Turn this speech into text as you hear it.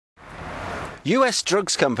US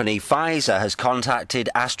drugs company Pfizer has contacted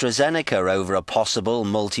AstraZeneca over a possible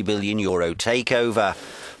multi-billion euro takeover.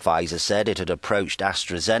 Pfizer said it had approached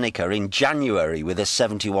AstraZeneca in January with a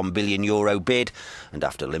 €71 billion bid, and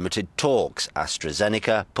after limited talks,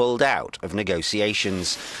 AstraZeneca pulled out of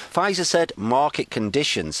negotiations. Pfizer said market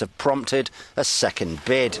conditions have prompted a second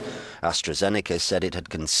bid. AstraZeneca said it had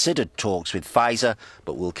considered talks with Pfizer,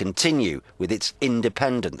 but will continue with its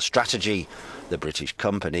independent strategy. The British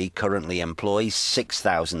company currently employs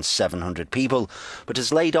 6,700 people, but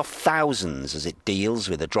has laid off thousands as it deals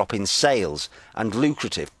with a drop in sales and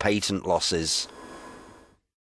lucrative patent losses.